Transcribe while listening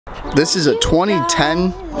This is a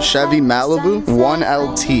 2010 Chevy Malibu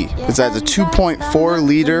 1LT. This has a 2.4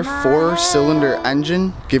 liter 4-cylinder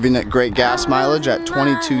engine, giving it great gas mileage at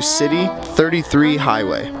 22 city, 33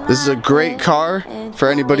 highway. This is a great car for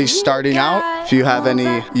anybody starting out. If you have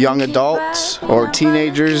any young adults or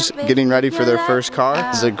teenagers getting ready for their first car,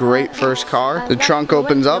 this is a great first car. The trunk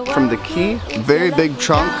opens up from the key. Very big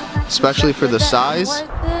trunk, especially for the size.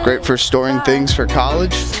 Great for storing things for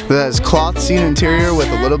college. It has cloth seat interior with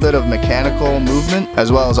a little bit of mechanical movement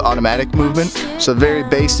as well as automatic movement. So very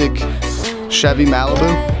basic Chevy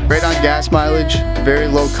Malibu. Great on gas mileage, very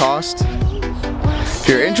low cost. If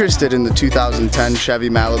you're interested in the 2010 Chevy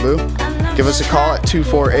Malibu, give us a call at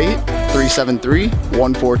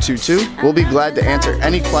 248-373-1422. We'll be glad to answer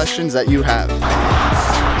any questions that you have.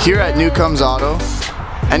 Here at Newcomb's Auto,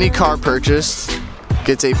 any car purchased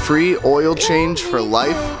gets a free oil change for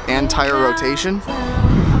life and tire rotation.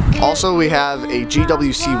 Also, we have a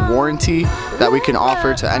GWC warranty that we can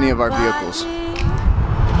offer to any of our vehicles.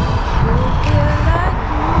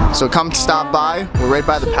 So come stop by. We're right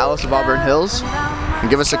by the Palace of Auburn Hills. And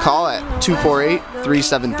give us a call at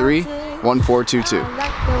 248-373-1422.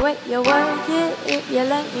 Like the way you work it, if you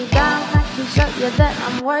let me down, I can show you that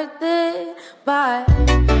I'm worth it. But